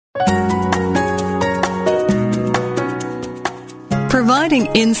providing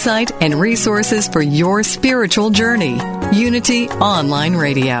insight and resources for your spiritual journey. Unity Online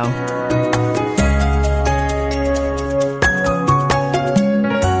Radio.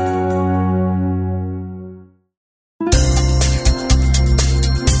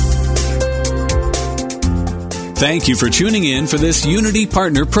 Thank you for tuning in for this Unity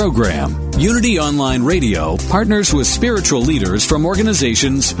Partner Program. Unity Online Radio partners with spiritual leaders from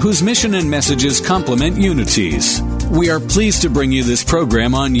organizations whose mission and messages complement Unity's. We are pleased to bring you this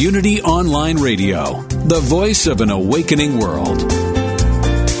program on Unity Online Radio, the voice of an awakening world.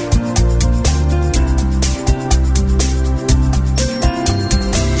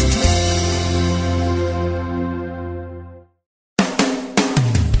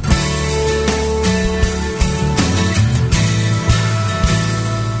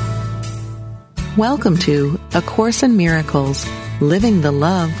 Welcome to A Course in Miracles, Living the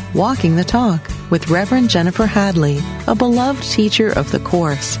Love, Walking the Talk, with Reverend Jennifer Hadley, a beloved teacher of the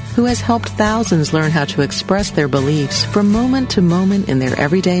Course who has helped thousands learn how to express their beliefs from moment to moment in their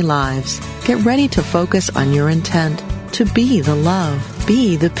everyday lives. Get ready to focus on your intent to be the love,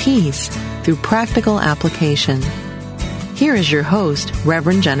 be the peace, through practical application. Here is your host,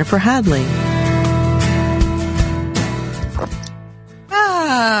 Reverend Jennifer Hadley.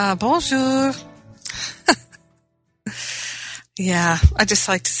 Bonjour. Yeah, I just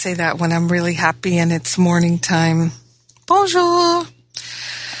like to say that when I'm really happy and it's morning time. Bonjour.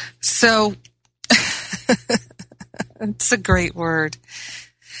 So, it's a great word.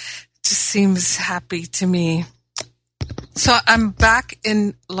 It just seems happy to me. So I'm back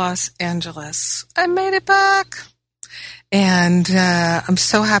in Los Angeles. I made it back. And I'm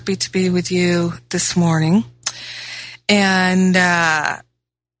so happy to be with you this morning. And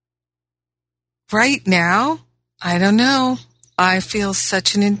right now, I don't know. I feel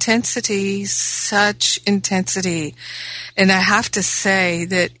such intensity. And I have to say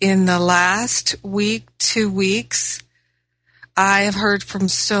that in the last week, 2 weeks, I have heard from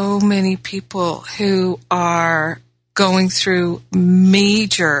so many people who are going through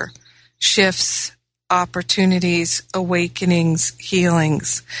major shifts, opportunities, awakenings,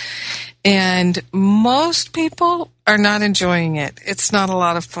 healings. And most people are not enjoying it. It's not a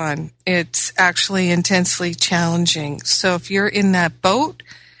lot of fun. It's actually intensely challenging. So if you're in that boat,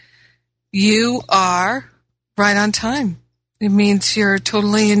 you are right on time. It means you're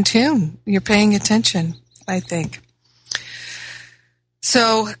totally in tune. You're paying attention, I think.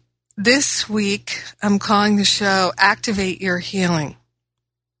 So this week, I'm calling the show Activate Your Healing.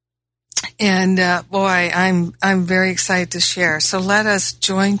 And boy, I'm very excited to share. So let us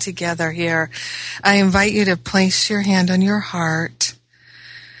join together here. I invite you to place your hand on your heart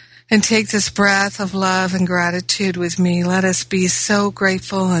and take this breath of love and gratitude with me. Let us be so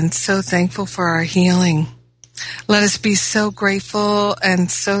grateful and so thankful for our healing. Let us be so grateful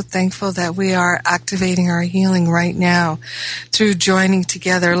and so thankful that we are activating our healing right now through joining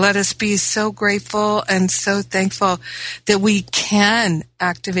together. Let us be so grateful and so thankful that we can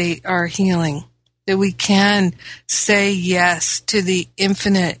activate our healing, that we can say yes to the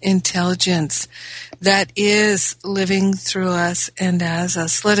infinite intelligence that is living through us and as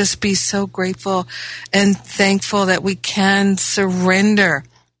us. Let us be so grateful and thankful that we can surrender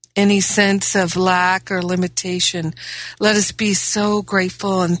any sense of lack or limitation. Let us be so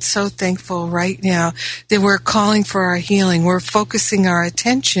grateful and so thankful right now that we're calling for our healing. We're focusing our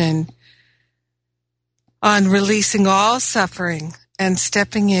attention on releasing all suffering and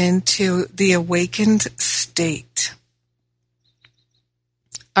stepping into the awakened state.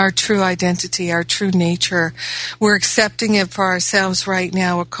 Our true identity, our true nature. We're accepting it for ourselves right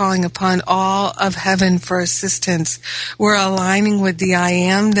now. We're calling upon all of heaven for assistance. We're aligning with the I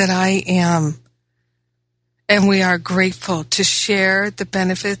am that I am. And we are grateful to share the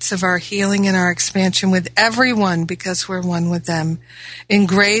benefits of our healing and our expansion with everyone because we're one with them. In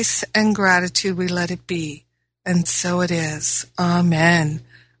grace and gratitude, we let it be. And so it is. Amen.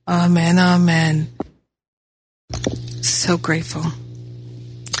 Amen. Amen. So grateful.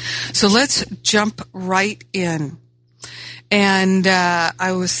 So let's jump right in. And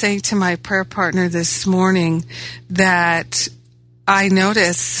I was saying to my prayer partner this morning that I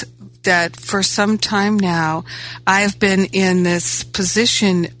notice that for some time now, I've been in this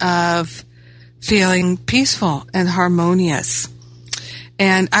position of feeling peaceful and harmonious.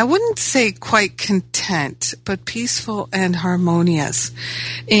 And I wouldn't say quite content, but peaceful and harmonious.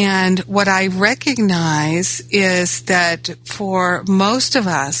 And what I recognize is that for most of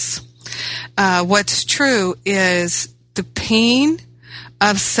us, what's true is the pain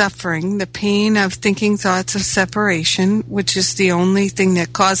of suffering, the pain of thinking thoughts of separation, which is the only thing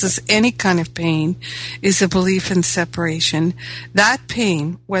that causes any kind of pain, is a belief in separation. That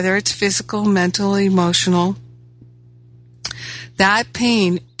pain, whether it's physical, mental, emotional, that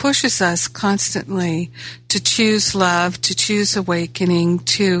pain pushes us constantly to choose love, to choose awakening,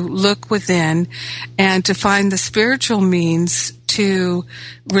 to look within, and to find the spiritual means to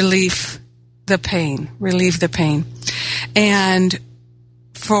relieve the pain. And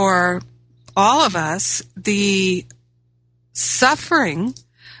for all of us, the suffering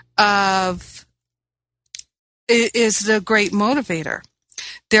is the great motivator.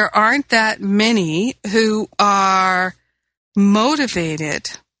 There aren't that many who are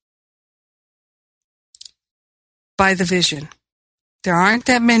motivated by the vision. There aren't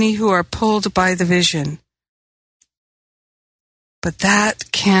that many who are pulled by the vision. But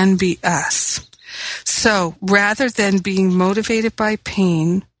that can be us. So rather than being motivated by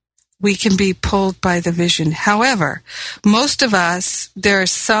pain, we can be pulled by the vision. However, most of us,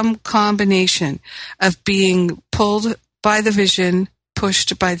 there's some combination of being pulled by the vision,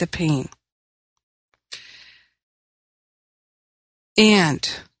 pushed by the pain. And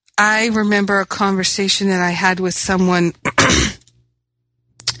I remember a conversation that I had with someone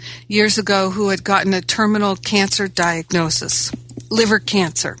years ago who had gotten a terminal cancer diagnosis, liver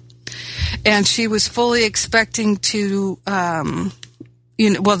cancer. And she was fully expecting to,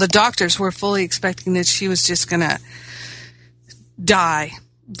 the doctors were fully expecting that she was just going to die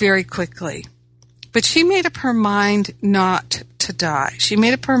very quickly. But she made up her mind not to die. She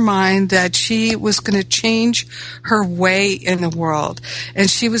made up her mind that she was going to change her way in the world. And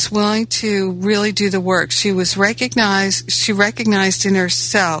she was willing to really do the work. She recognized in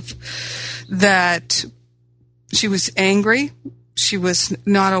herself that she was angry. She was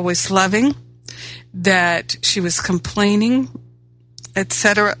not always loving, that she was complaining,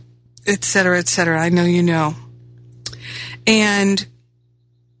 etc., etc., etc. I know you know. And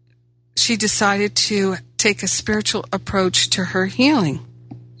she decided to take a spiritual approach to her healing.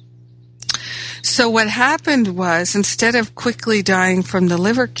 So what happened was, instead of quickly dying from the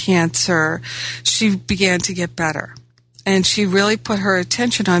liver cancer, she began to get better. And she really put her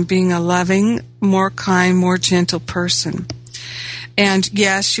attention on being a loving, more kind, more gentle person. And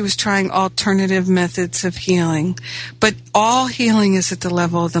yes, she was trying alternative methods of healing, but all healing is at the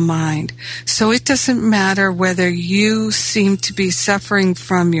level of the mind. So it doesn't matter whether you seem to be suffering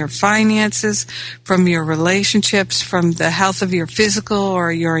from your finances, from your relationships, from the health of your physical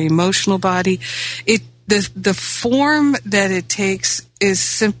or your emotional body. The form that it takes is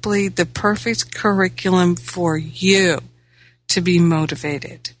simply the perfect curriculum for you to be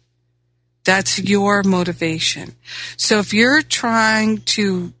motivated. That's your motivation. So if you're trying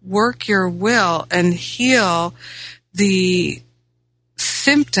to work your will and heal the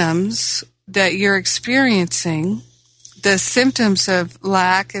symptoms that you're experiencing, the symptoms of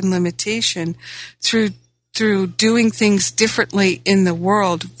lack and limitation through doing things differently in the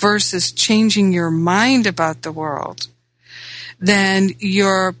world versus changing your mind about the world, then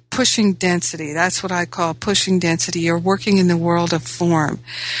you're pushing density. That's what I call pushing density. You're working in the world of form,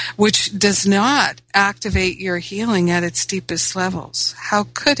 which does not activate your healing at its deepest levels. How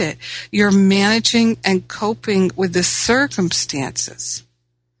could it? You're managing and coping with the circumstances.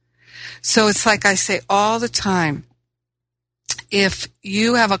 So it's like I say all the time, if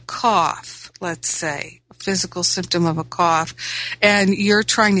you have a cough, let's say, physical symptom of a cough, and you're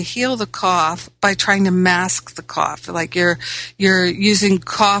trying to heal the cough by trying to mask the cough, like you're using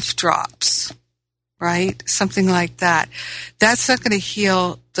cough drops, right? Something like that. That's not going to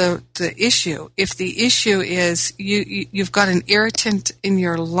heal the issue. If the issue is you've got an irritant in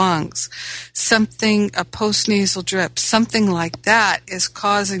your lungs, something, a postnasal drip, something like that is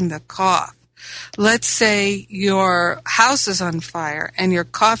causing the cough. Let's say your house is on fire and you're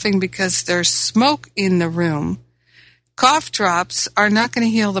coughing because there's smoke in the room. Cough drops are not going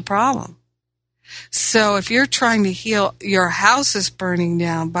to heal the problem. So if you're trying to heal your house is burning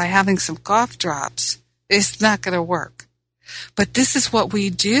down by having some cough drops, it's not going to work. But this is what we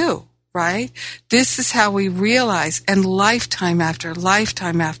do, right? This is how we realize, and lifetime after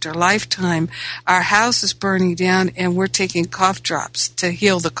lifetime after lifetime, our house is burning down and we're taking cough drops to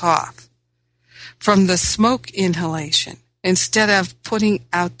heal the cough from the smoke inhalation, instead of putting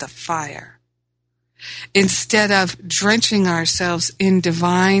out the fire, instead of drenching ourselves in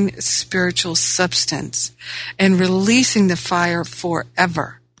divine spiritual substance and releasing the fire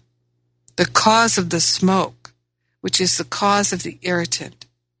forever, the cause of the smoke, which is the cause of the irritant.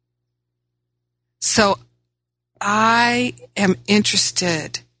 So I am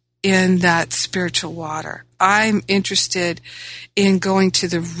interested in that spiritual water. I'm interested in going to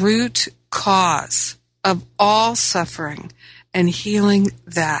the root cause of all suffering and healing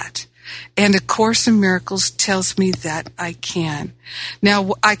that. And A Course in Miracles tells me that I can.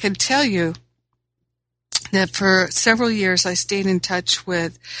 Now, I can tell you that for several years I stayed in touch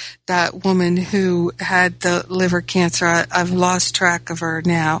with that woman who had the liver cancer. I've lost track of her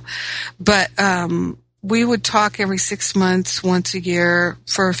now. But we would talk every 6 months, once a year,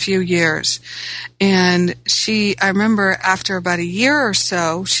 for a few years. And I remember after about a year or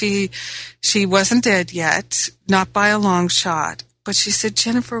so, she wasn't dead yet, not by a long shot. But she said,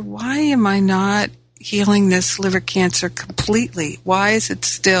 Jennifer, why am I not healing this liver cancer completely? Why is it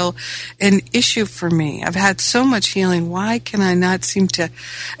still an issue for me? I've had so much healing. Why can I not seem to?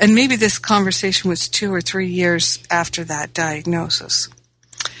 And maybe this conversation was 2 or 3 years after that diagnosis.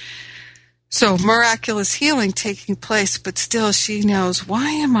 So miraculous healing taking place, but still she knows,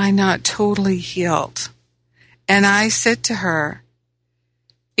 why am I not totally healed? And I said to her,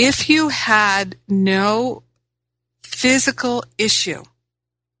 if you had no physical issue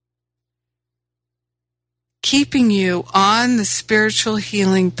keeping you on the spiritual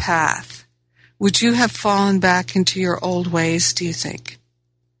healing path, would you have fallen back into your old ways, do you think?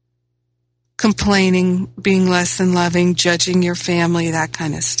 Complaining, being less than loving, judging your family, that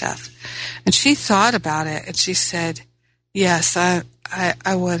kind of stuff. And she thought about it, and she said, yes, I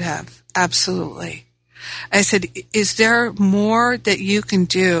would have, absolutely. I said, is there more that you can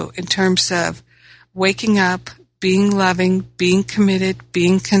do in terms of waking up, being loving, being committed,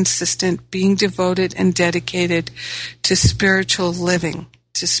 being consistent, being devoted and dedicated to spiritual living,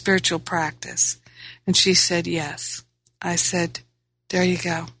 to spiritual practice? And she said, yes. I said, there you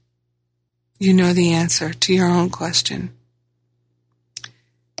go. You know the answer to your own question.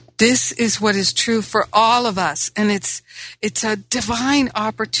 This is what is true for all of us, and it's a divine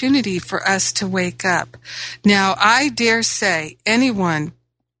opportunity for us to wake up. Now, I dare say anyone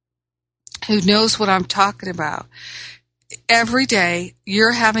who knows what I'm talking about, every day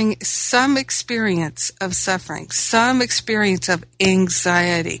you're having some experience of suffering, some experience of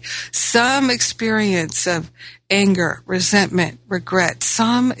anxiety, some experience of anger, resentment, regret,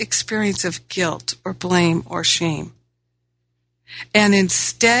 some experience of guilt or blame or shame. And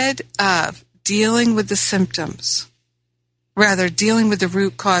instead of dealing with the symptoms, rather dealing with the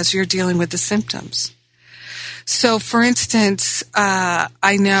root cause, you're dealing with the symptoms. So, for instance,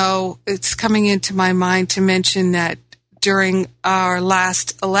 I know it's coming into my mind to mention that during our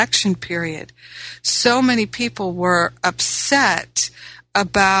last election period, so many people were upset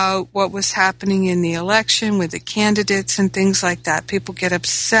about what was happening in the election with the candidates and things like that. People get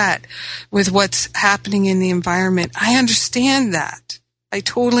upset with what's happening in the environment. I understand that. I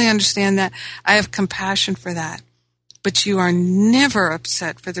totally understand that. I have compassion for that. But you are never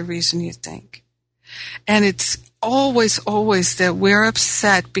upset for the reason you think. And it's always that we're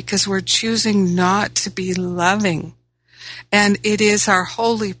upset because we're choosing not to be loving. And it is our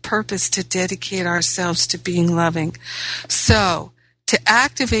holy purpose to dedicate ourselves to being loving. So, to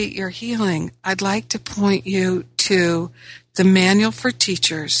activate your healing, I'd like to point you to the Manual for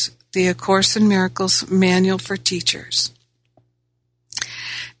Teachers, the A Course in Miracles Manual for Teachers.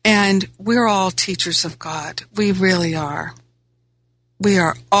 And we're all teachers of God. We really are. We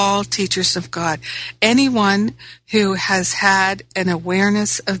are all teachers of God. Anyone who has had an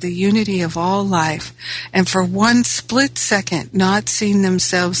awareness of the unity of all life and for one split second not seen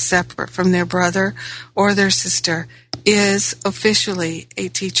themselves separate from their brother or their sister is officially a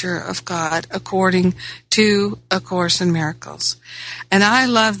teacher of God according to A Course in Miracles. And I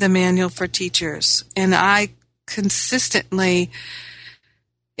love the Manual for Teachers, and I consistently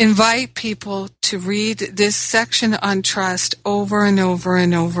invite people to read this section on trust over and over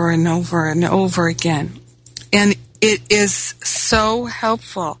and over and over and over again. And it is so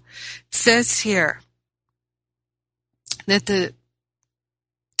helpful. It says here that the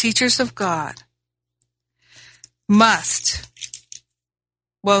teachers of God must,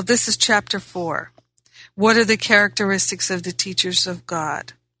 well, this is chapter 4. What are the characteristics of the teachers of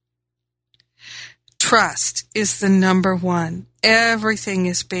God? Trust is the number one. Everything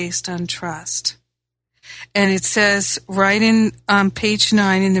is based on trust. And it says right on page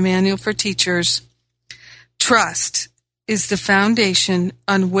 9 in the Manual for Teachers, trust is the foundation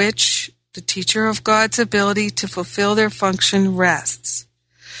on which the teacher of God's ability to fulfill their function rests.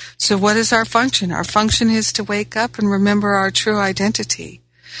 So what is our function? Our function is to wake up and remember our true identity.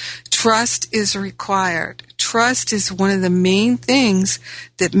 Trust is required. Trust is one of the main things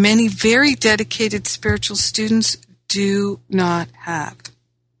that many very dedicated spiritual students do not have.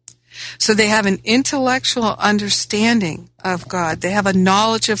 So they have an intellectual understanding of God. They have a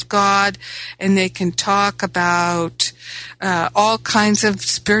knowledge of God, and they can talk about all kinds of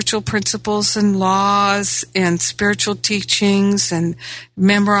spiritual principles and laws and spiritual teachings and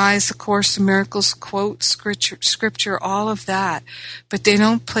memorize A Course in Miracles, quote scripture, all of that. But they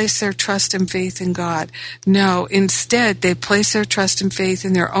don't place their trust and faith in God. No, instead, they place their trust and faith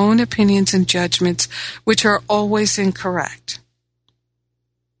in their own opinions and judgments, which are always incorrect.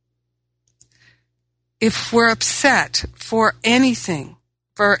 If we're upset for anything,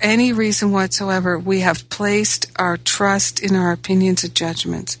 for any reason whatsoever, we have placed our trust in our opinions and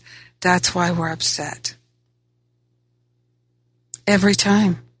judgments. That's why we're upset. Every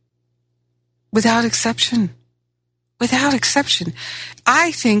time. Without exception. Without exception.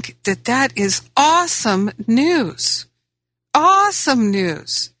 I think that that is awesome news. Awesome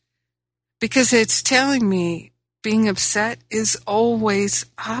news. Because it's telling me being upset is always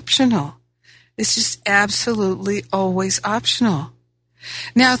optional. It's just absolutely always optional.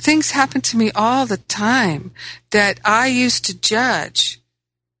 Now, things happen to me all the time that I used to judge,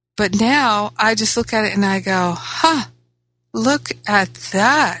 but now I just look at it and I go, look at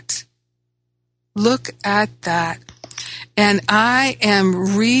that. Look at that. And I am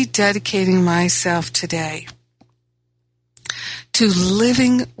rededicating myself today to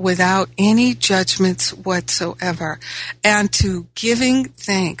living without any judgments whatsoever, and to giving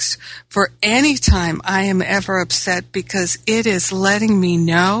thanks for any time I am ever upset, because it is letting me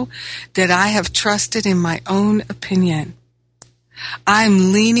know that I have trusted in my own opinion.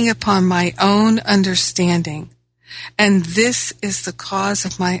 I'm leaning upon my own understanding, and this is the cause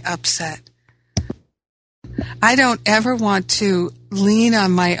of my upset. I don't ever want to lean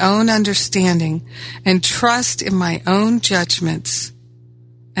on my own understanding and trust in my own judgments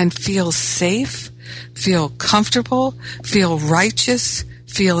and feel safe, feel comfortable, feel righteous,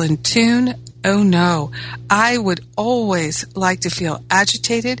 feel in tune. Oh no, I would always like to feel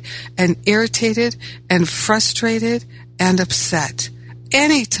agitated and irritated and frustrated and upset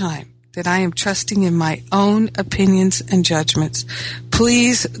anytime that I am trusting in my own opinions and judgments.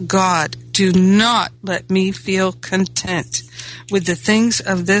 Please, God, do not let me feel content with the things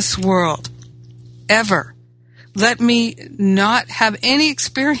of this world, ever. Let me not have any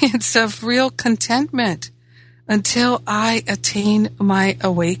experience of real contentment until I attain my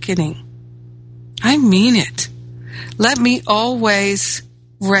awakening. I mean it. Let me always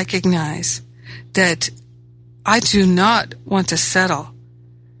recognize that I do not want to settle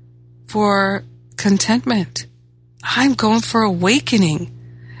for contentment. I'm going for awakening,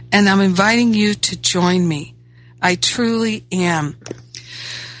 and I'm inviting you to join me. I truly am.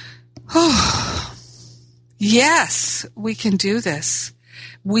 Yes, we can do this.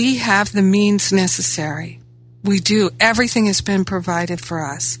 We have the means necessary. We do. Everything has been provided for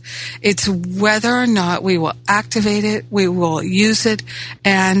us. It's whether or not we will activate it, we will use it,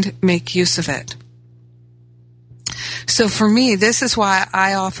 and make use of it. So for me, this is why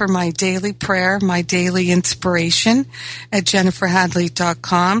I offer my daily prayer, my daily inspiration at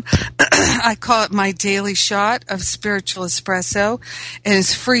jenniferhadley.com. I call it my daily shot of spiritual espresso, and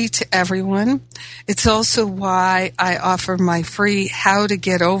it's free to everyone. It's also why I offer my free How to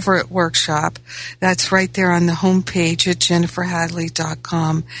Get Over It workshop. That's right there on the homepage at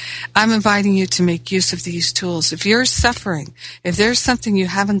jenniferhadley.com. I'm inviting you to make use of these tools. If you're suffering, if there's something you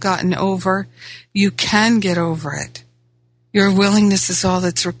haven't gotten over, you can get over it. Your willingness is all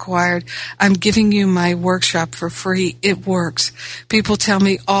that's required. I'm giving you my workshop for free. It works. People tell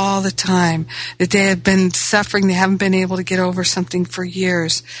me all the time that they have been suffering. They haven't been able to get over something for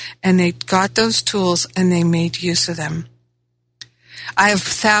years. And they got those tools and they made use of them. I have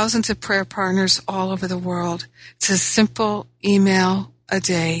thousands of prayer partners all over the world. It's a simple email a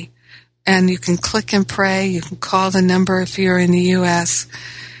day. And you can click and pray. You can call the number if you're in the U.S.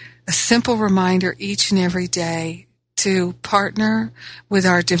 A simple reminder each and every day to partner with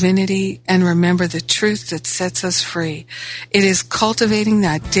our divinity and remember the truth that sets us free. It is cultivating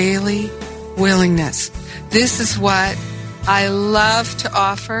that daily willingness. This is what I love to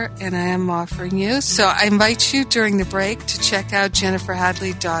offer, and I am offering you. So I invite you during the break to check out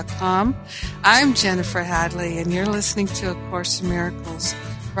jenniferhadley.com. I'm Jennifer Hadley, and you're listening to A Course in Miracles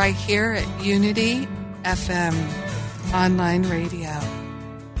right here at Unity FM online radio.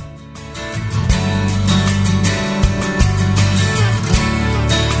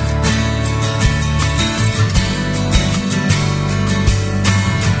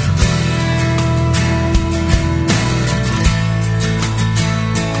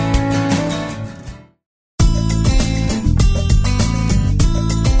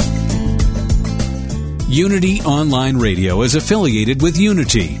 Unity Online Radio is affiliated with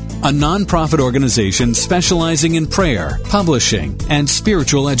Unity, a nonprofit organization specializing in prayer, publishing, and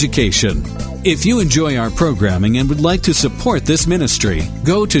spiritual education. If you enjoy our programming and would like to support this ministry,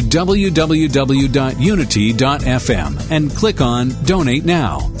 go to www.unity.fm and click on Donate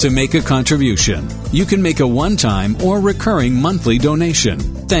Now to make a contribution. You can make a one-time or recurring monthly donation.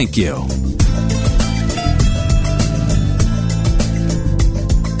 Thank you.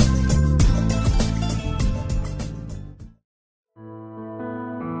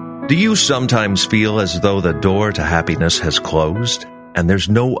 Do you sometimes feel as though the door to happiness has closed and there's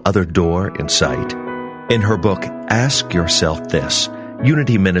no other door in sight? In her book, Ask Yourself This,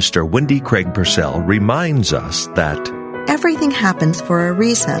 Unity Minister Wendy Craig Purcell reminds us that everything happens for a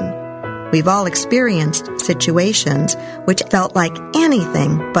reason. We've all experienced situations which felt like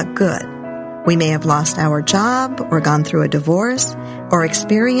anything but good. We may have lost our job or gone through a divorce or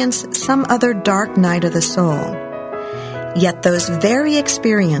experienced some other dark night of the soul. Yet those very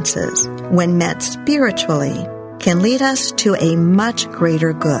experiences, when met spiritually, can lead us to a much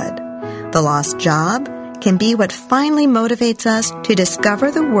greater good. The lost job can be what finally motivates us to discover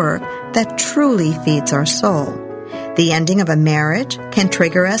the work that truly feeds our soul. The ending of a marriage can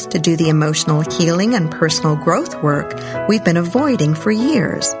trigger us to do the emotional healing and personal growth work we've been avoiding for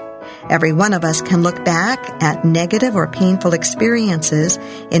years. Every one of us can look back at negative or painful experiences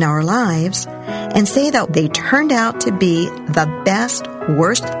in our lives and say that they turned out to be the best,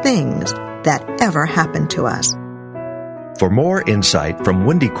 worst things that ever happened to us. For more insight from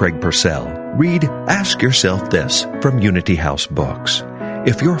Wendy Craig Purcell, read Ask Yourself This from Unity House Books.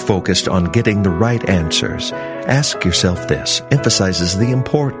 If you're focused on getting the right answers, Ask Yourself This emphasizes the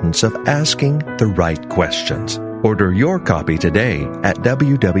importance of asking the right questions. Order your copy today at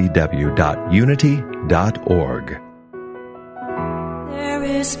www.unity.org. There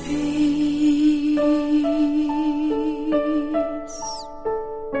is peace.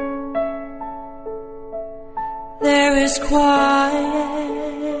 There is quiet.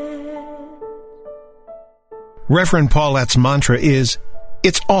 Reverend Paulette's mantra is,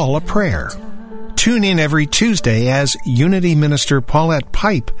 "It's all a prayer." Tune in every Tuesday as Unity Minister Paulette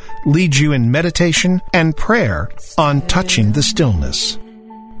Pipe leads you in meditation and prayer on Touching the Stillness.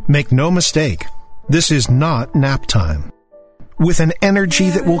 Make no mistake, this is not nap time. With an energy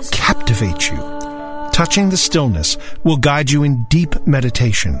that will captivate you, Touching the Stillness will guide you in deep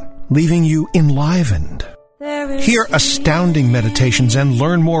meditation, leaving you enlivened. Hear astounding meditations and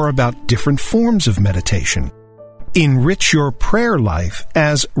learn more about different forms of meditation. Enrich your prayer life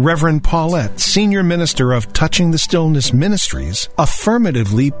as Reverend Paulette, Senior Minister of Touching the Stillness Ministries,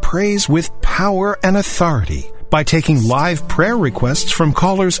 affirmatively prays with power and authority by taking live prayer requests from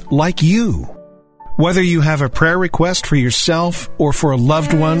callers like you. Whether you have a prayer request for yourself or for a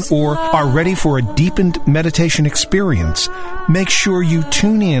loved one or are ready for a deepened meditation experience, make sure you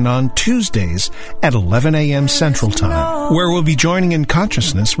tune in on Tuesdays at 11 a.m. Central Time, where we'll be joining in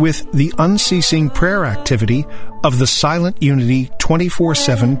consciousness with the unceasing prayer activity of the Silent Unity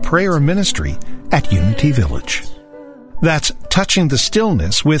 24/7 prayer ministry at Unity Village. That's Touching the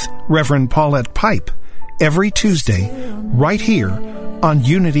Stillness with Reverend Paulette Pipe every Tuesday right here on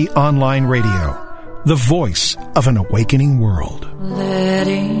Unity Online Radio, the voice of an awakening world.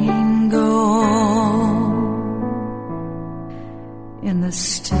 Letting go in the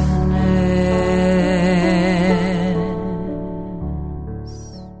stillness.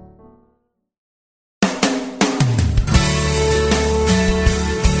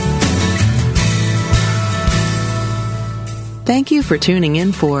 Thank you for tuning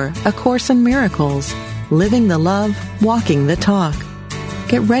in for A Course in Miracles, Living the Love, Walking the Talk.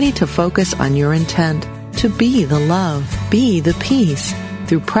 Get ready to focus on your intent to be the love, be the peace,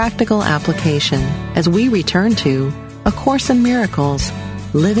 through practical application as we return to A Course in Miracles,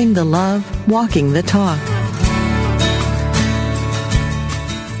 Living the Love, Walking the Talk.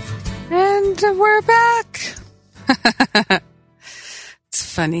 And we're back. It's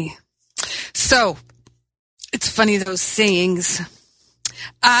funny. So, it's funny, those sayings.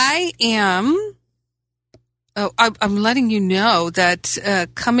 I'm letting you know that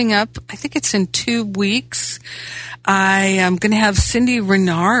coming up, I think it's in 2 weeks, I am going to have Cindy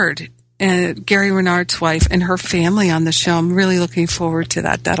Renard, Gary Renard's wife, and her family on the show. I'm really looking forward to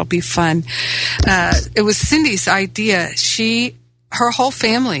that. That'll be fun. It was Cindy's idea. Her whole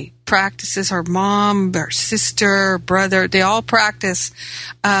family practices, her mom, her sister, brother, they all practice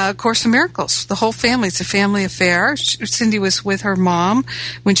Course in Miracles. The whole family. It's a family affair. Cindy was with her mom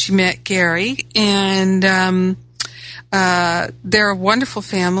when she met Gary, and they're a wonderful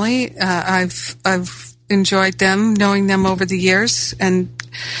family. I've enjoyed them, knowing them over the years, and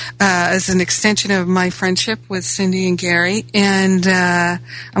as an extension of my friendship with Cindy and Gary. And I'm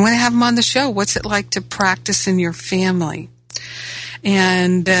going to have them on the show. What's it like to practice in your family?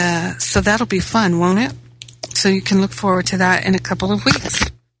 And so that'll be fun, won't it? So you can look forward to that in a couple of weeks.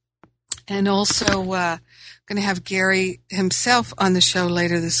 And also going to have Gary himself on the show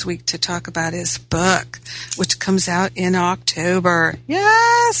later this week to talk about his book, which comes out in October.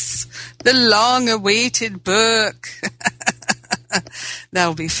 Yes! The long-awaited book.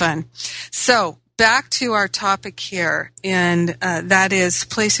 That'll be fun. So, back to our topic here, and that is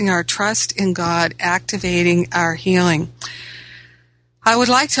placing our trust in God, activating our healing. I would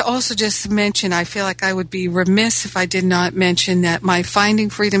like to also just mention, I feel like I would be remiss if I did not mention that my Finding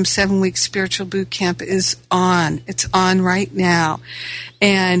Freedom 7-week spiritual boot camp is on. It's on right now.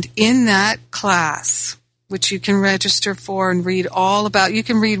 And in that class, which you can register for and read all about, you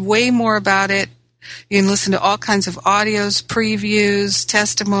can read way more about it. You can listen to all kinds of audios, previews,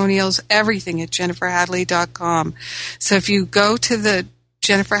 testimonials, everything at jenniferhadley.com. So if you go to the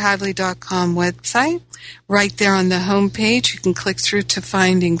jenniferhadley.com website, right there on the homepage, you can click through to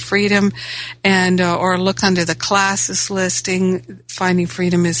Finding Freedom, and or look under the classes listing. Finding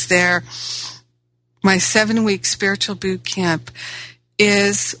Freedom is there. My 7-week spiritual boot camp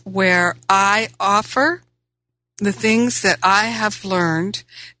is where I offer the things that I have learned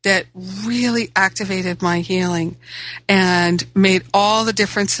that really activated my healing and made all the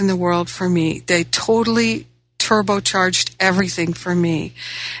difference in the world for me. They totally turbocharged everything for me.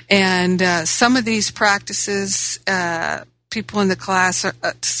 And some of these practices, people in the class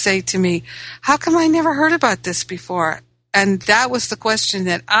say to me, how come I never heard about this before? And that was the question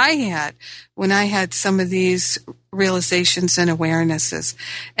that I had when I had some of these realizations and awarenesses.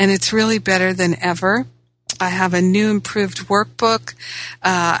 And it's really better than ever. I have a new improved workbook.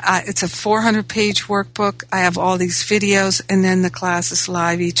 It's a 400-page workbook. I have all these videos, and then the class is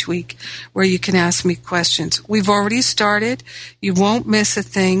live each week where you can ask me questions. We've already started. You won't miss a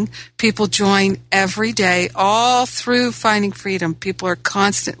thing. People join every day, all through Finding Freedom. People are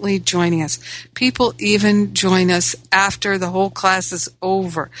constantly joining us. People even join us after the whole class is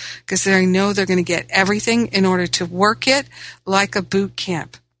over because they know they're going to get everything in order to work it like a boot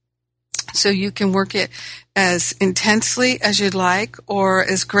camp. So you can work it as intensely as you'd like or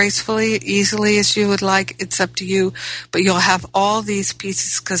as gracefully, easily as you would like. It's up to you. But you'll have all these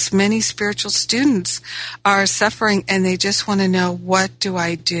pieces because many spiritual students are suffering and they just want to know, what do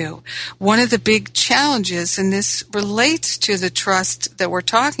I do? One of the big challenges, and this relates to the trust that we're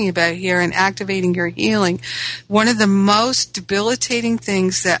talking about here and activating your healing, one of the most debilitating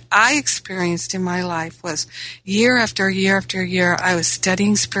things that I experienced in my life was year after year after year, I was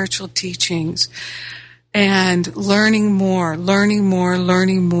studying spiritual teachings and learning more.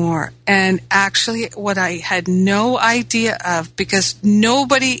 And actually what I had no idea of, because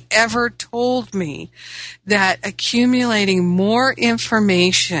nobody ever told me that accumulating more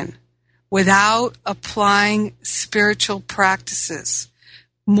information without applying spiritual practices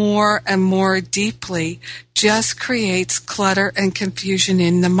more and more deeply just creates clutter and confusion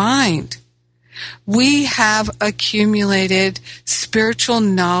in the mind. We have accumulated spiritual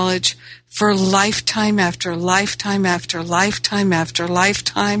knowledge for lifetime after lifetime after lifetime after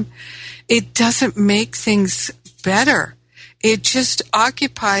lifetime. It doesn't make things better. It just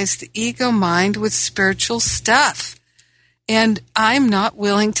occupies the ego mind with spiritual stuff. And I'm not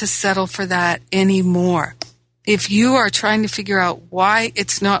willing to settle for that anymore. If you are trying to figure out why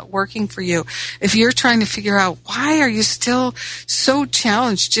it's not working for you, if you're trying to figure out why are you still so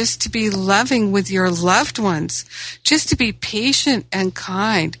challenged just to be loving with your loved ones, just to be patient and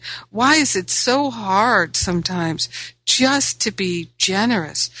kind, why is it so hard sometimes just to be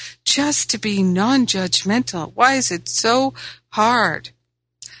generous, just to be non-judgmental? Why is it so hard?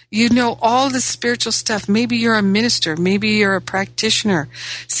 You know all the spiritual stuff. Maybe you're a minister. Maybe you're a practitioner.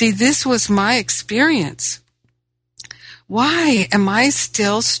 See, this was my experience. Why am I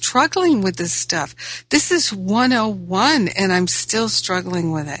still struggling with this stuff? This is 101 and I'm still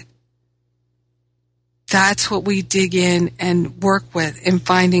struggling with it. That's what we dig in and work with in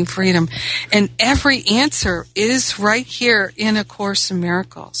Finding Freedom. And every answer is right here in A Course in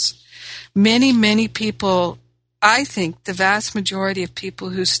Miracles. Many, many people, I think the vast majority of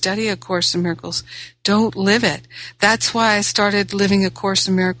people who study A Course in Miracles don't live it. That's why I started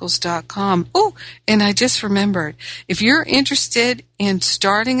livingacourseinmiracles.com. Oh, and I just remembered, if you're interested in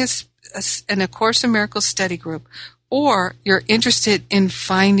starting a Course in Miracles study group, or you're interested in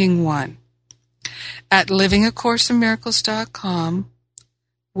finding one, at livingacourseinmiracles.com,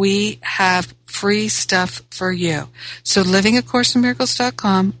 we have free stuff for you. So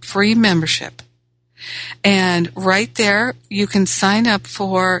livingacourseinmiracles.com, free membership. And right there, you can sign up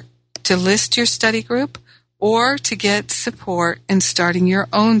to list your study group or to get support in starting your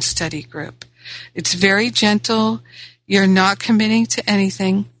own study group. It's very gentle. You're not committing to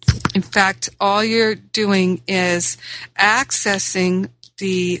anything. In fact, all you're doing is accessing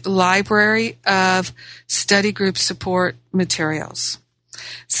the library of study group support materials.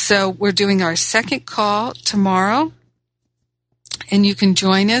 So we're doing our second call tomorrow, and you can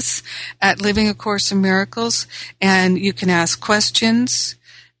join us at Living A Course in Miracles, and you can ask questions.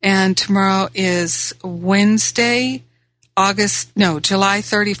 And tomorrow is Wednesday, July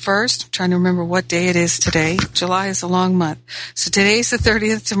 31st. I'm trying to remember what day it is today. July is a long month. So today's the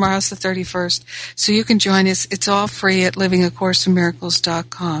 30th, tomorrow's the 31st. So you can join us. It's all free at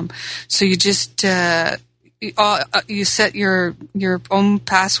livingacourseinmiracles.com. So you just, you set your own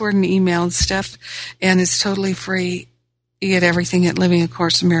password and email and stuff, and it's totally free. You get everything at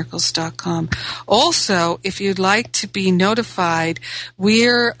livingacourseinmiracles.com. Also, if you'd like to be notified,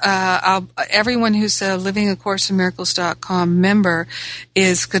 everyone who's a livingacourseinmiracles.com member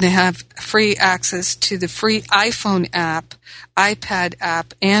is going to have free access to the free iPhone app, iPad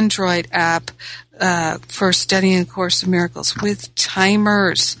app, Android app, for studying A Course in Miracles with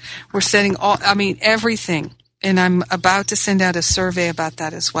timers. We're setting everything. And I'm about to send out a survey about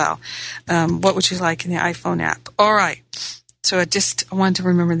that as well. What would you like in the iPhone app? All right. So I wanted to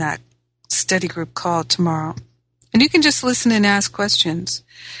remember that study group call tomorrow. And you can just listen and ask questions,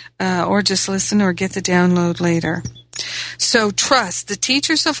 or just listen or get the download later. So trust. The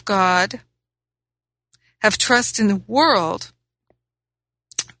teachers of God have trust in the world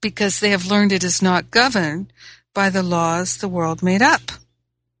because they have learned it is not governed by the laws the world made up.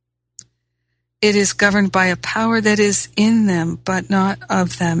 It is governed by a power that is in them, but not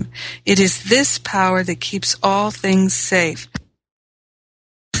of them. It is this power that keeps all things safe.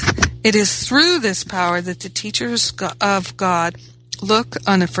 It is through this power that the teachers of God look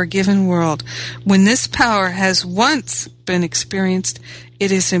on a forgiven world. When this power has once been experienced,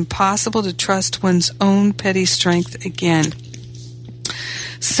 it is impossible to trust one's own petty strength again.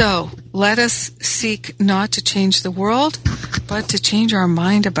 So, let us seek not to change the world, but to change our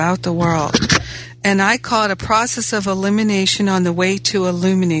mind about the world. And I call it a process of elimination on the way to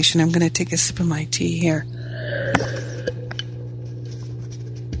illumination. I'm going to take a sip of my tea here.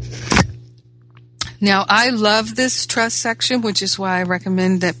 Now, I love this trust section, which is why I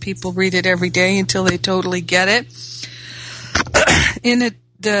recommend that people read it every day until they totally get it. In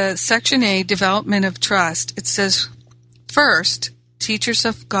the Section A, Development of Trust, it says, first, teachers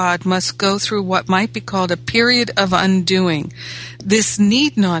of God must go through what might be called a period of undoing. This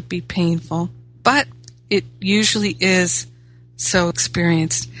need not be painful, but it usually is so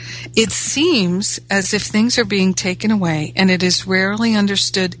experienced. It seems as if things are being taken away, and it is rarely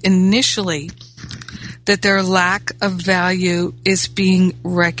understood initially that their lack of value is being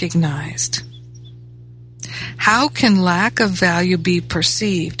recognized. How can lack of value be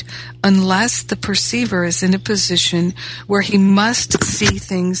perceived unless the perceiver is in a position where he must see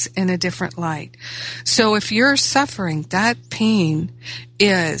things in a different light? So if you're suffering, that pain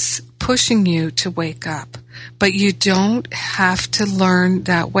is pushing you to wake up. But you don't have to learn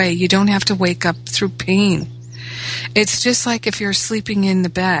that way. You don't have to wake up through pain. It's just like if you're sleeping in the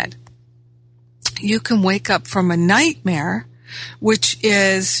bed. You can wake up from a nightmare, which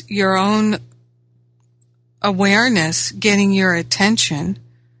is your own awareness getting your attention,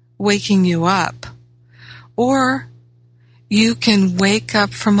 waking you up. Or you can wake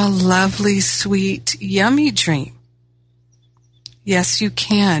up from a lovely, sweet, yummy dream. Yes, you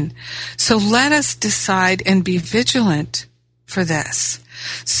can. So let us decide and be vigilant for this.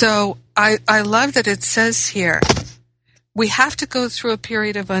 So I love that it says here, we have to go through a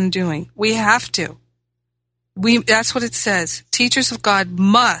period of undoing. We have to. That's what it says. Teachers of God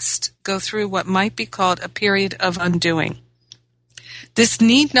must go through what might be called a period of undoing. This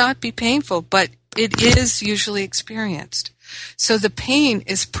need not be painful, but it is usually experienced. So the pain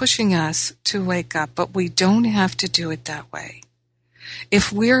is pushing us to wake up, but we don't have to do it that way.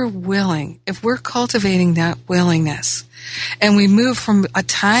 If we're willing, if we're cultivating that willingness, and we move from a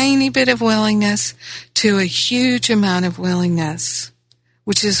tiny bit of willingness to a huge amount of willingness,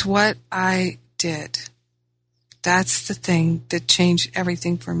 which is what I did. That's the thing that changed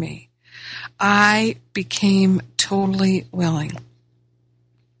everything for me. I became totally willing.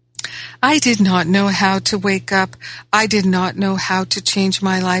 I did not know how to wake up. I did not know how to change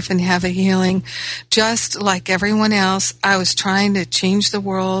my life and have a healing. Just like everyone else, I was trying to change the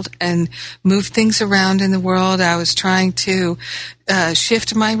world and move things around in the world. I was trying to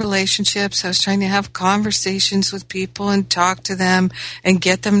shift my relationships. I was trying to have conversations with people and talk to them and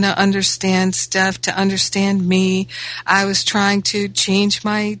get them to understand stuff, to understand me. I was trying to change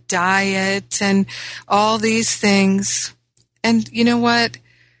my diet and all these things. And you know what?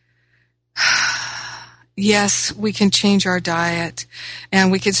 Yes, we can change our diet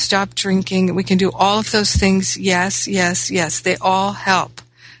and we can stop drinking. We can do all of those things. Yes, yes, yes. They all help.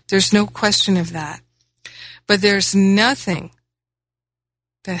 There's no question of that. But there's nothing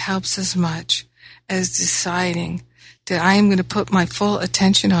that helps as much as deciding that I am going to put my full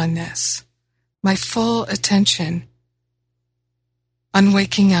attention on this, my full attention on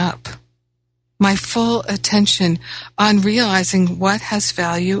waking up, my full attention on realizing what has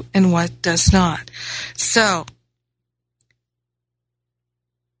value and what does not. So,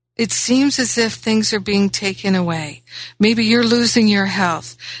 it seems as if things are being taken away. Maybe you're losing your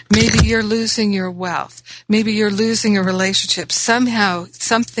health. Maybe you're losing your wealth. Maybe you're losing a relationship. Somehow,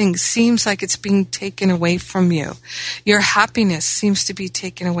 something seems like it's being taken away from you. Your happiness seems to be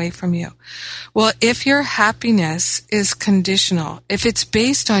taken away from you. Well, if your happiness is conditional, if it's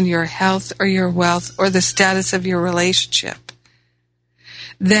based on your health or your wealth or the status of your relationship,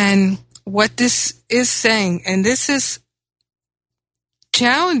 then what this is saying, and this is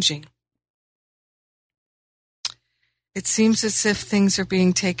challenging. It seems as if things are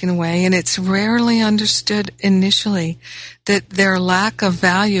being taken away, and it's rarely understood initially that their lack of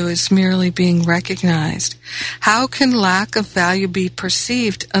value is merely being recognized. How can lack of value be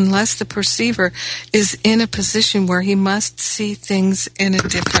perceived unless the perceiver is in a position where he must see things in a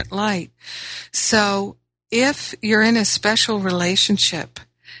different light? So if you're in a special relationship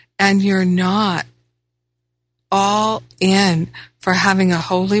and you're not all in for having a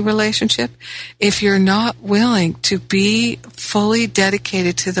holy relationship, if you're not willing to be fully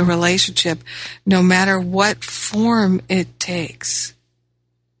dedicated to the relationship, no matter what form it takes,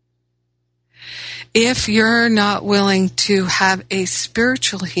 if you're not willing to have a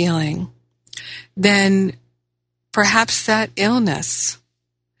spiritual healing, then perhaps that illness,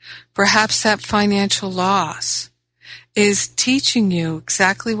 perhaps that financial loss is teaching you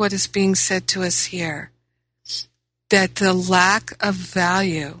exactly what is being said to us here, that the lack of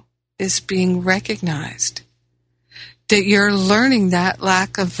value is being recognized, that you're learning that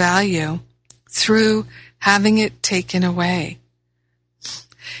lack of value through having it taken away.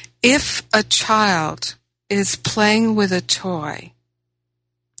 If a child is playing with a toy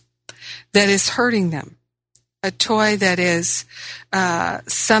that is hurting them, a toy that is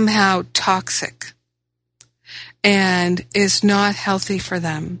somehow toxic and is not healthy for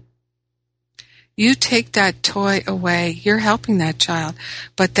them, you take that toy away, you're helping that child,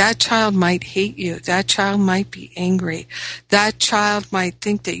 but that child might hate you. That child might be angry. That child might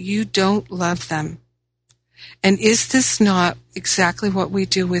think that you don't love them. And is this not exactly what we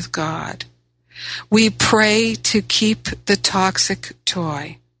do with God? We pray to keep the toxic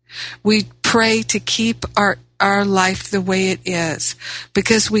toy. We pray to keep our life the way it is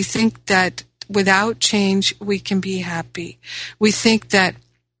because we think that without change we can be happy. We think that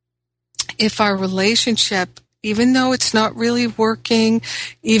if our relationship, even though it's not really working,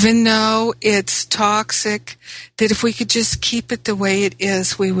 even though it's toxic, that if we could just keep it the way it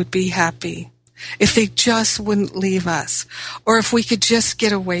is, we would be happy. If they just wouldn't leave us, or if we could just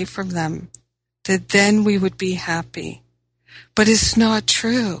get away from them, that then we would be happy. But it's not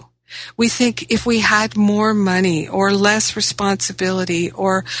true. We think if we had more money or less responsibility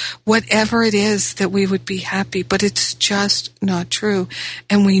or whatever it is that we would be happy, but it's just not true.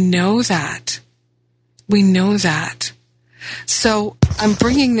 And we know that. We know that. So I'm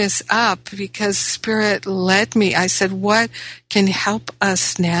bringing this up because Spirit led me. I said, what can help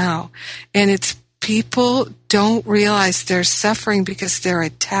us now? And it's people don't realize they're suffering because they're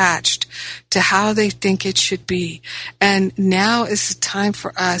attached to how they think it should be. And now is the time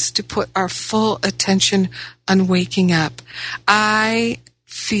for us to put our full attention on waking up. I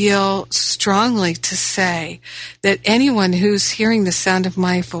feel strongly to say that anyone who's hearing the sound of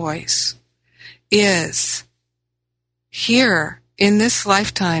my voice is here in this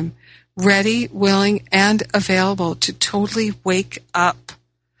lifetime, ready, willing, and available to totally wake up.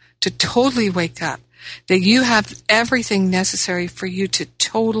 That you have everything necessary for you to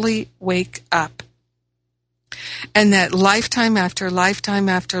totally wake up. And that lifetime after lifetime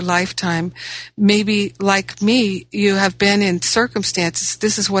after lifetime, maybe like me, you have been in circumstances,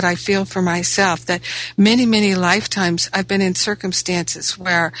 this is what I feel for myself, that many, many lifetimes I've been in circumstances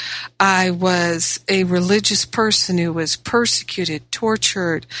where I was a religious person who was persecuted,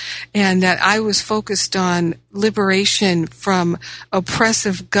 tortured, and that I was focused on liberation from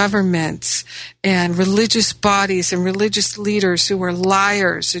oppressive governments and religious bodies and religious leaders who were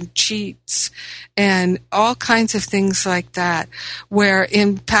liars and cheats and all kinds of things like that, where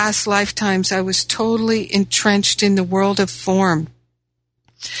in past lifetimes I was totally entrenched in the world of form,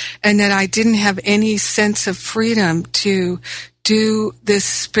 and that I didn't have any sense of freedom to do this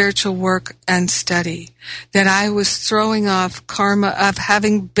spiritual work and study, that I was throwing off karma of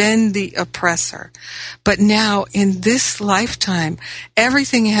having been the oppressor. But now, in this lifetime,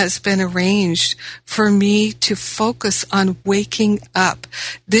 everything has been arranged for me to focus on waking up.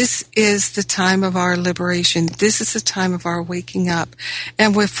 This is the time of our liberation. This is the time of our waking up.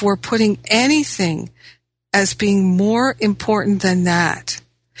 And if we're putting anything as being more important than that,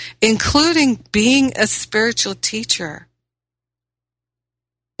 including being a spiritual teacher,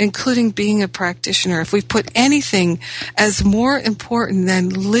 including being a practitioner, if we put anything as more important than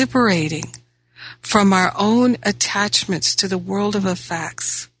liberating from our own attachments to the world of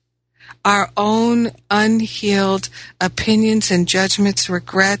effects, our own unhealed opinions and judgments,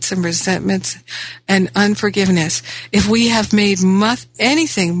 regrets and resentments and unforgiveness, if we have made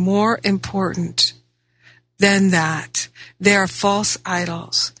anything more important than that, they are false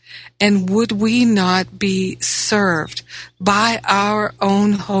idols. And would we not be served by our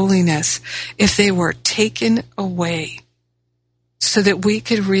own holiness if they were taken away so that we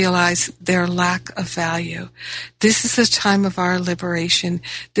could realize their lack of value? This is the time of our liberation.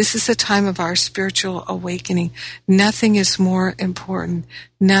 This is the time of our spiritual awakening. Nothing is more important.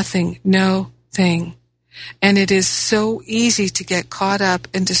 Nothing. No thing. And it is so easy to get caught up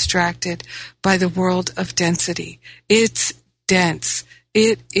and distracted by the world of density. It's dense.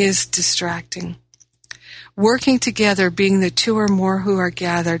 It is distracting. Working together, being the two or more who are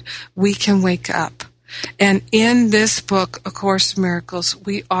gathered, we can wake up. And in this book, A Course in Miracles,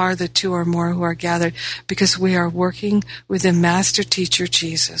 we are the two or more who are gathered because we are working with the Master Teacher,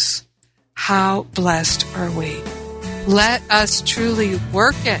 Jesus. How blessed are we? Let us truly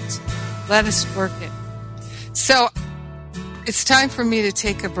work it. Let us work it. So it's time for me to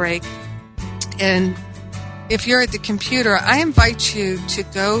take a break. And if you're at the computer, I invite you to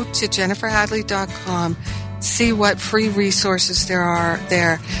go to jenniferhadley.com, see what free resources there are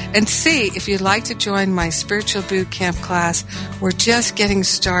there, and see if you'd like to join my spiritual boot camp class. We're just getting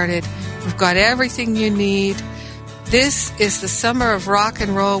started. We've got everything you need. This is the summer of rock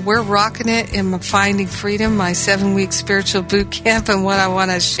and roll. We're rocking it in Finding Freedom, my 7-week spiritual boot camp, and what I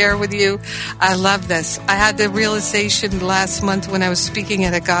want to share with you. I love this. I had the realization last month when I was speaking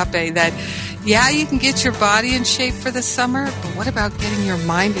at Agape that, yeah, you can get your body in shape for the summer, but what about getting your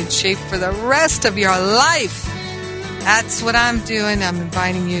mind in shape for the rest of your life? That's what I'm doing. I'm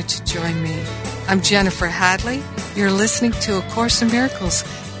inviting you to join me. I'm Jennifer Hadley. You're listening to A Course in Miracles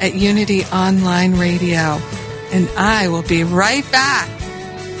at Unity Online Radio. And I will be right back.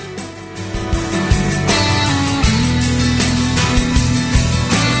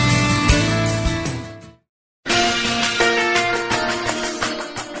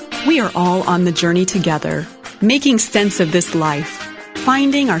 We are all on the journey together, making sense of this life,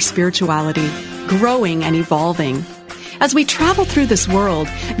 finding our spirituality, growing and evolving. As we travel through this world,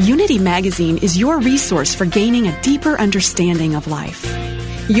 Unity Magazine is your resource for gaining a deeper understanding of life.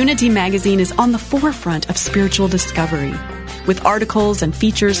 Unity Magazine is on the forefront of spiritual discovery, with articles and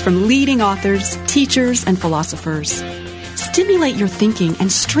features from leading authors, teachers, and philosophers. Stimulate your thinking and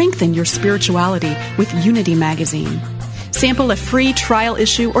strengthen your spirituality with Unity Magazine. Sample a free trial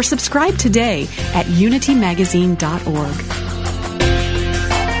issue or subscribe today at unitymagazine.org.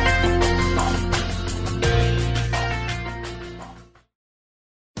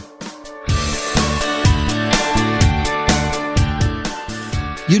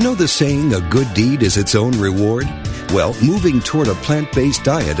 You know the saying, a good deed is its own reward? Well, moving toward a plant-based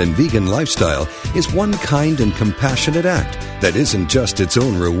diet and vegan lifestyle is one kind and compassionate act that isn't just its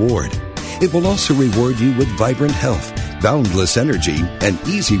own reward. It will also reward you with vibrant health, boundless energy, and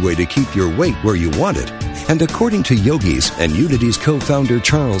easy way to keep your weight where you want it. And according to yogis and Unity's co-founder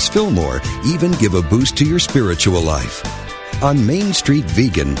Charles Fillmore, even give a boost to your spiritual life. On Main Street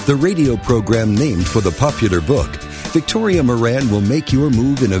Vegan, the radio program named for the popular book, Victoria Moran will make your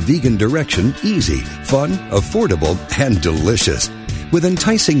move in a vegan direction easy, fun, affordable, and delicious. with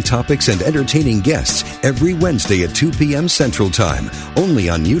enticing topics and entertaining guests every Wednesday at 2 p.m. Central Time, only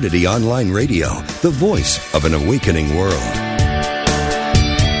on Unity Online Radio, the voice of an awakening world.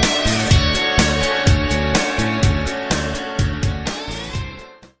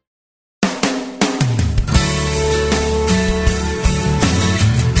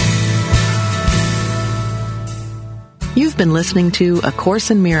 You've been listening to A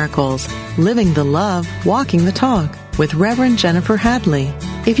Course in Miracles, Living the Love, Walking the Talk, with Reverend Jennifer Hadley.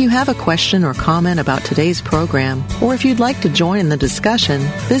 If you have a question or comment about today's program, or if you'd like to join in the discussion,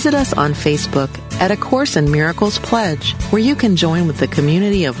 visit us on Facebook at A Course in Miracles Pledge, where you can join with the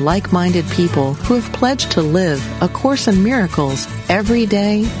community of like-minded people who have pledged to live A Course in Miracles every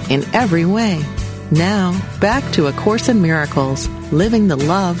day in every way. Now, back to A Course in Miracles, Living the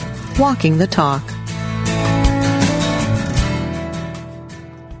Love, Walking the Talk.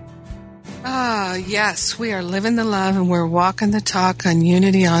 Yes, we are living the love and we're walking the talk on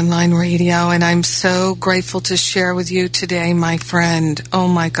Unity Online Radio, and I'm so grateful to share with you today, my friend. Oh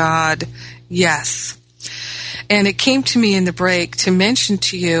my God, yes. And it came to me in the break to mention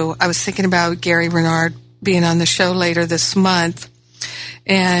to you, I was thinking about Gary Renard being on the show later this month,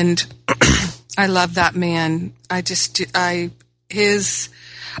 and I love that man. I think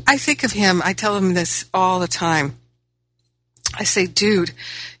of him, I tell him this all the time. I say, dude,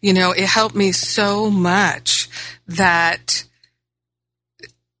 it helped me so much that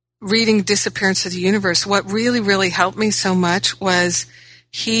reading Disappearance of the Universe, what really, really helped me so much was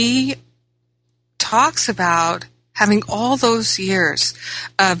he talks about having all those years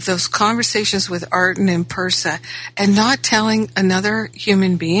of those conversations with Arten and Persa and not telling another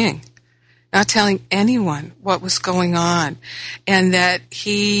human being, not telling anyone what was going on, and that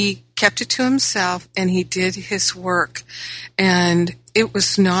he kept it to himself and he did his work, and it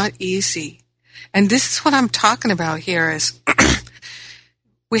was not easy. And this is what I'm talking about here is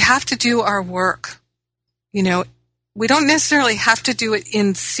we have to do our work. We don't necessarily have to do it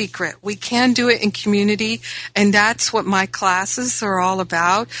in secret. We can do it in community, and that's what my classes are all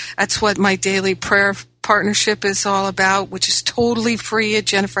about. That's what my daily prayer partnership is all about, which is totally free at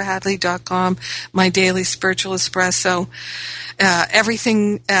jenniferhadley.com, my daily spiritual espresso.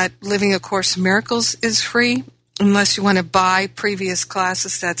 Everything at Living A Course in Miracles is free, unless you want to buy previous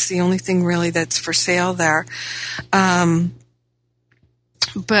classes. That's the only thing really that's for sale there.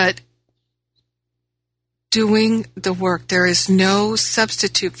 But doing the work, there is no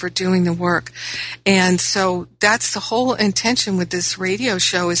substitute for doing the work. And so that's the whole intention with this radio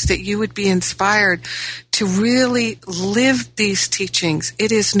show, is that you would be inspired to really live these teachings.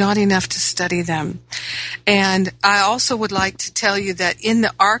 It is not enough to study them. And I also would like to tell you that in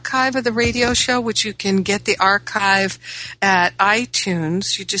the archive of the radio show, which you can get the archive at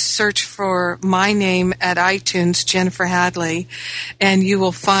iTunes, you just search for my name at iTunes, Jennifer Hadley, and you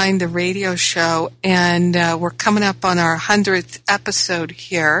will find the radio show. And we're coming up on our 100th episode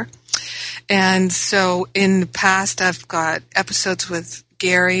here. And so in the past, I've got episodes with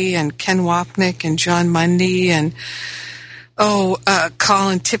Gary and Ken Wapnick and John Mundy and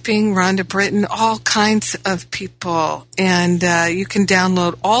Colin Tipping, Rhonda Britton, all kinds of people. And you can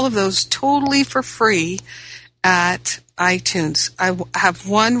download all of those totally for free at iTunes. I have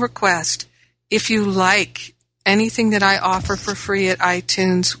one request. If you like anything that I offer for free at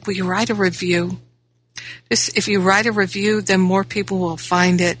iTunes, will you write a review? If you write a review, then more people will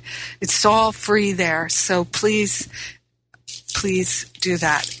find it. It's all free there, so please do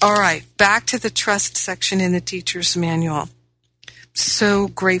that. All right, back to the trust section in the teacher's manual. So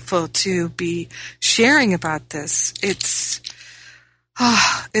grateful to be sharing about this. It's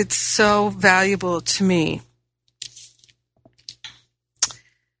so valuable to me.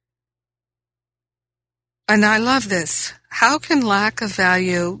 And I love this. How can lack of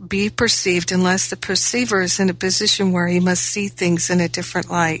value be perceived unless the perceiver is in a position where he must see things in a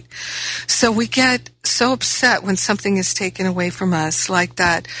different light? So we get so upset when something is taken away from us, like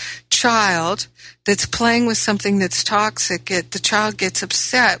that child that's playing with something that's toxic. The child gets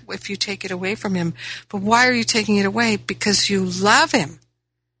upset if you take it away from him. But why are you taking it away? Because you love him.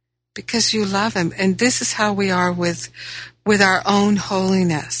 Because you love him. And this is how we are with our own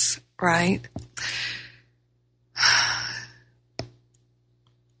holiness, right?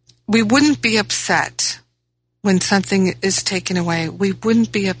 We wouldn't be upset when something is taken away. We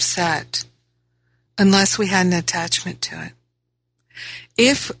wouldn't be upset unless we had an attachment to it.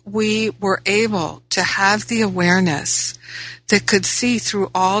 If we were able to have the awareness that could see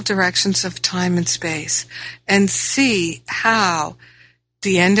through all directions of time and space and see how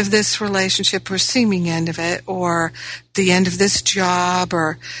the end of this relationship or seeming end of it, or the end of this job,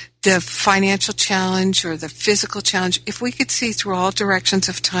 or the financial challenge or the physical challenge, if we could see through all directions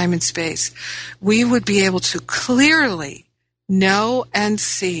of time and space, we would be able to clearly know and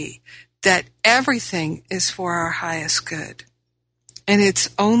see that everything is for our highest good. And it's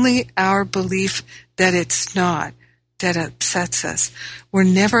only our belief that it's not that upsets us. We're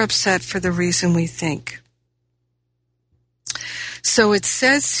never upset for the reason we think. So it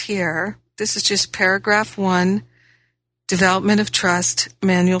says here, this is just paragraph 1, Development of Trust,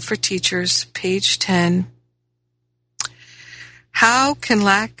 Manual for Teachers, page 10. How can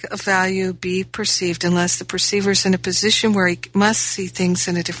lack of value be perceived unless the perceiver is in a position where he must see things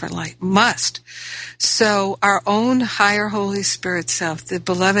in a different light? Must. So our own higher Holy Spirit self, the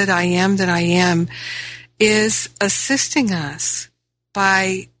beloved I am that I am, is assisting us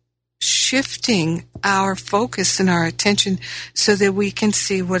by shifting our focus and our attention so that we can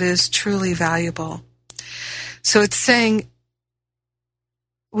see what is truly valuable. So it's saying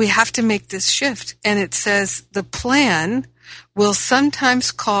we have to make this shift. And it says the plan will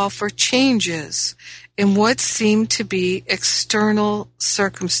sometimes call for changes in what seem to be external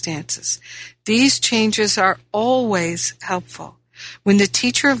circumstances. These changes are always helpful. When the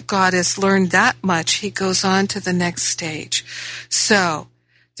teacher of God has learned that much, he goes on to the next stage. So,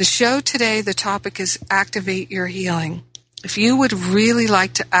 the show today, the topic is Activate Your Healing. If you would really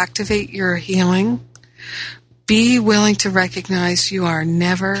like to activate your healing, be willing to recognize you are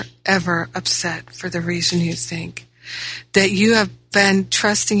never, ever upset for the reason you think. That you have been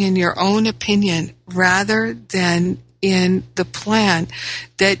trusting in your own opinion rather than in the plan.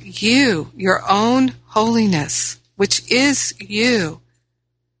 That you, your own holiness, which is you,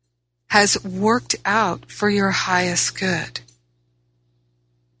 has worked out for your highest good.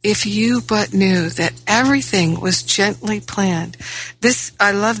 If you but knew that everything was gently planned. This,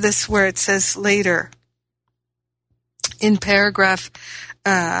 I love this where it says later in paragraph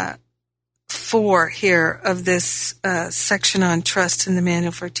 4 here of this section on trust in the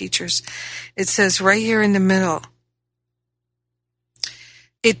Manual for Teachers. It says right here in the middle,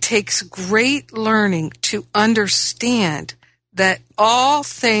 it takes great learning to understand that all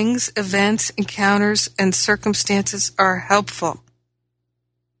things, events, encounters, and circumstances are helpful.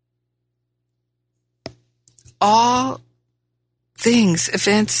 All things,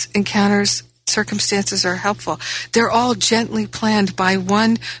 events, encounters, circumstances are helpful. They're all gently planned by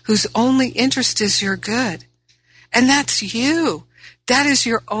one whose only interest is your good. And that's you. That is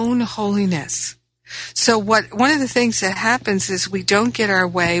your own holiness. So one of the things that happens is we don't get our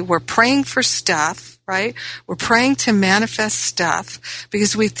way. We're praying for stuff, right? We're praying to manifest stuff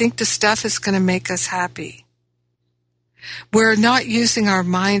because we think the stuff is going to make us happy. We're not using our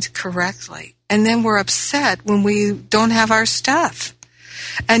mind correctly. And then we're upset when we don't have our stuff.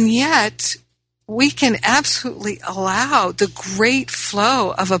 And yet, we can absolutely allow the great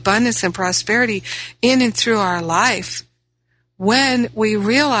flow of abundance and prosperity in and through our life when we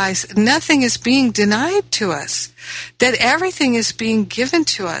realize nothing is being denied to us, that everything is being given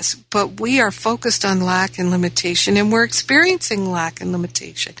to us, but we are focused on lack and limitation, and we're experiencing lack and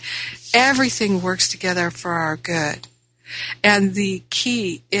limitation. Everything works together for our good. And the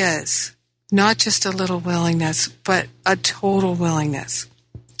key is not just a little willingness, but a total willingness.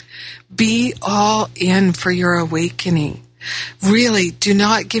 Be all in for your awakening. Really, do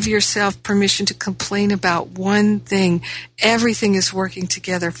not give yourself permission to complain about one thing. Everything is working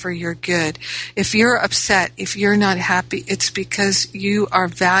together for your good. If you're upset, if you're not happy, it's because you are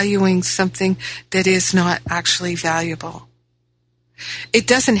valuing something that is not actually valuable. It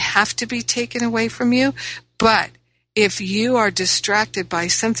doesn't have to be taken away from you, but if you are distracted by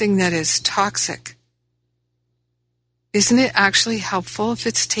something that is toxic, isn't it actually helpful if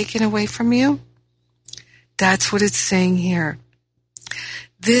it's taken away from you? That's what it's saying here.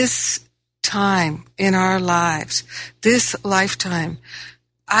 This time in our lives, this lifetime,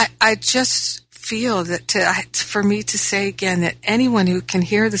 I just feel that for me to say again that anyone who can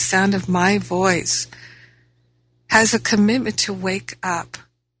hear the sound of my voice has a commitment to wake up.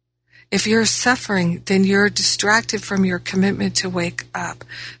 If you're suffering, then you're distracted from your commitment to wake up.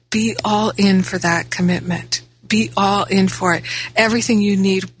 Be all in for that commitment. Be all in for it. Everything you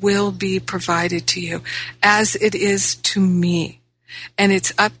need will be provided to you, as it is to me. And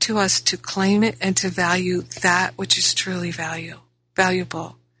it's up to us to claim it and to value that which is truly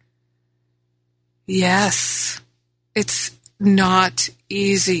valuable. Yes, it's not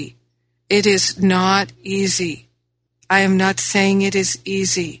easy. It is not easy. I am not saying it is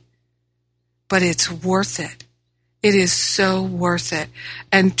easy, but it's worth it. It is so worth it.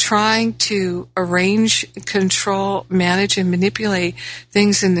 And trying to arrange, control, manage, and manipulate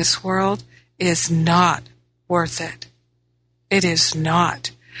things in this world is not worth it. It is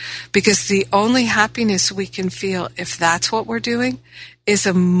not. Because the only happiness we can feel, if that's what we're doing, is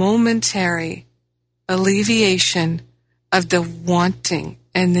a momentary alleviation of the wanting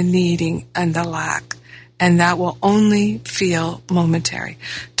and the needing and the lack. And that will only feel momentary.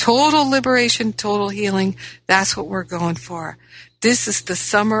 Total liberation, total healing, that's what we're going for. This is the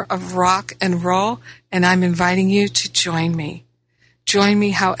summer of rock and roll, and I'm inviting you to join me. Join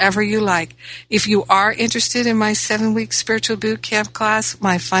me however you like. If you are interested in my 7-week spiritual boot camp class,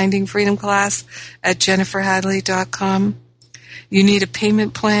 my Finding Freedom class at jenniferhadley.com, you need a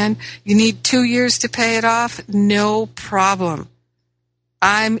payment plan, you need 2 years to pay it off, no problem.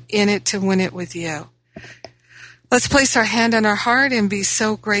 I'm in it to win it with you. Let's place our hand on our heart and be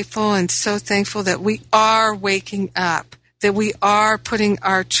so grateful and so thankful that we are waking up, that we are putting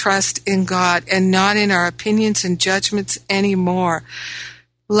our trust in God and not in our opinions and judgments anymore.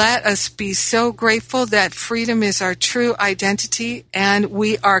 Let us be so grateful that freedom is our true identity, and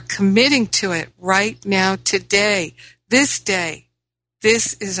we are committing to it right now, today, this day.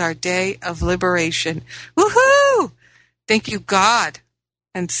 This is our day of liberation. Woohoo! Thank you, God.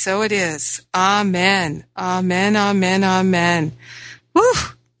 And so it is. Amen. Amen, amen, amen. Woo!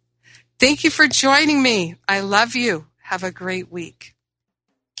 Thank you for joining me. I love you. Have a great week.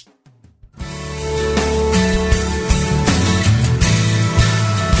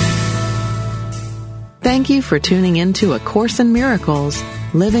 Thank you for tuning in to A Course in Miracles,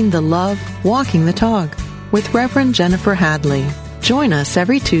 Living the Love, Walking the Talk, with Reverend Jennifer Hadley. Join us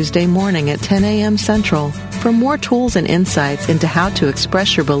every Tuesday morning at 10 a.m. Central for more tools and insights into how to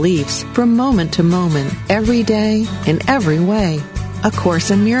express your beliefs from moment to moment, every day, in every way. A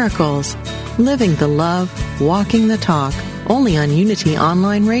Course in Miracles, Living the Love, Walking the Talk, only on Unity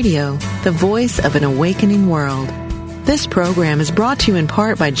Online Radio, the voice of an awakening world. This program is brought to you in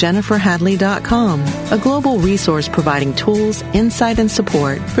part by JenniferHadley.com, a global resource providing tools, insight, and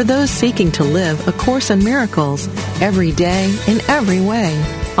support for those seeking to live A Course in Miracles every day in every way.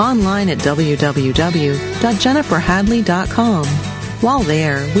 Online at www.jenniferhadley.com. While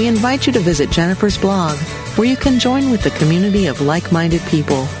there, we invite you to visit Jennifer's blog, where you can join with the community of like-minded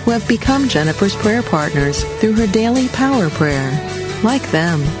people who have become Jennifer's prayer partners through her daily power prayer. Like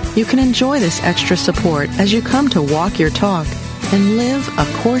them, you can enjoy this extra support as you come to walk your talk and live A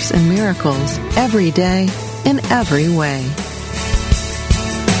Course in Miracles every day in every way.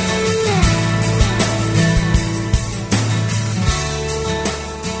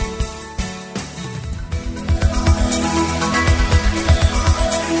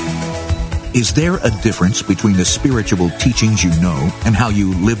 Is there a difference between the spiritual teachings you know and how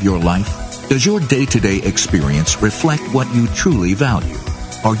you live your life? Does your day-to-day experience reflect what you truly value?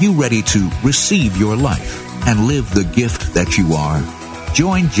 Are you ready to receive your life and live the gift that you are?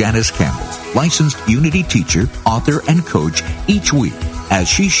 Join Janice Campbell, licensed Unity teacher, author, and coach each week as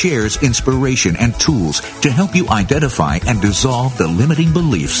she shares inspiration and tools to help you identify and dissolve the limiting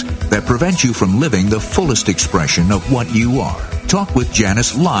beliefs that prevent you from living the fullest expression of what you are. Talk with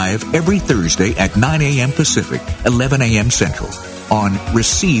Janice live every Thursday at 9 a.m. Pacific, 11 a.m. Central on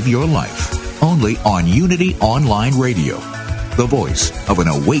Receive Your Life, only on Unity Online Radio, the voice of an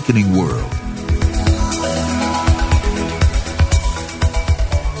awakening world.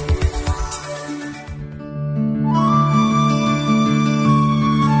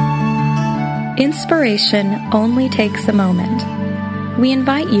 Inspiration only takes a moment. We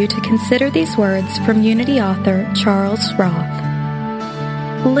invite you to consider these words from Unity author Charles Roth.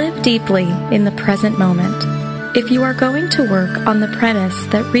 Live deeply in the present moment. If you are going to work on the premise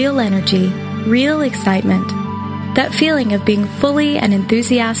that real energy, real excitement, that feeling of being fully and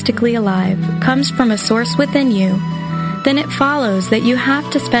enthusiastically alive comes from a source within you, then it follows that you have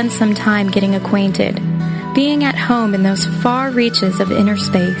to spend some time getting acquainted, being at home in those far reaches of inner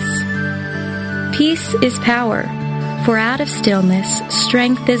space. Peace is power, for out of stillness,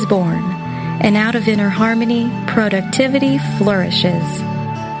 strength is born, and out of inner harmony, productivity flourishes.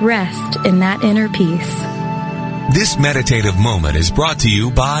 Rest in that inner peace. This meditative moment is brought to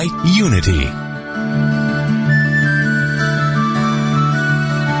you by Unity.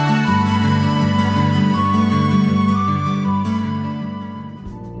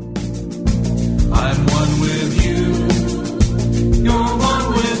 I'm one with you. You're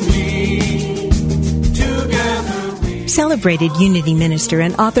one with me. Together we Celebrated Unity minister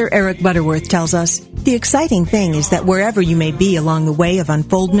and author Eric Butterworth tells us, the exciting thing is that wherever you may be along the way of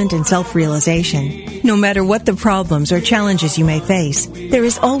unfoldment and self-realization, no matter what the problems or challenges you may face, there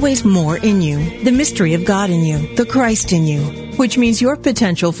is always more in you, the mystery of God in you, the Christ in you, which means your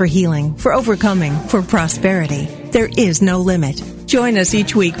potential for healing, for overcoming, for prosperity. There is no limit. Join us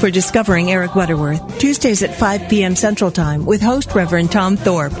each week for Discovering Eric Butterworth, Tuesdays at 5 p.m. Central Time with host Reverend Tom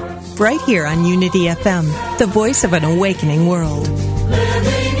Thorpe, right here on Unity FM, the voice of an awakening world.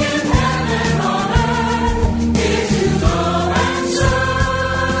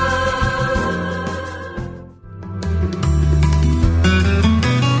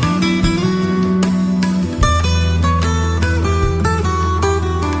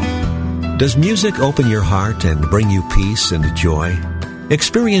 Does music open your heart and bring you peace and joy?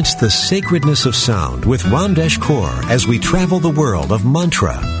 Experience the sacredness of sound with Ramdesh Kaur as we travel the world of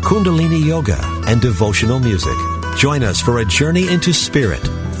mantra, Kundalini Yoga, and devotional music. Join us for a journey into spirit,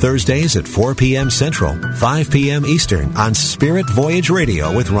 Thursdays at 4 p.m. Central, 5 p.m. Eastern on Spirit Voyage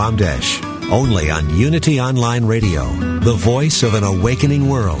Radio with Ramdesh. Only on Unity Online Radio, the voice of an awakening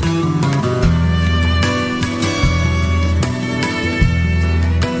world.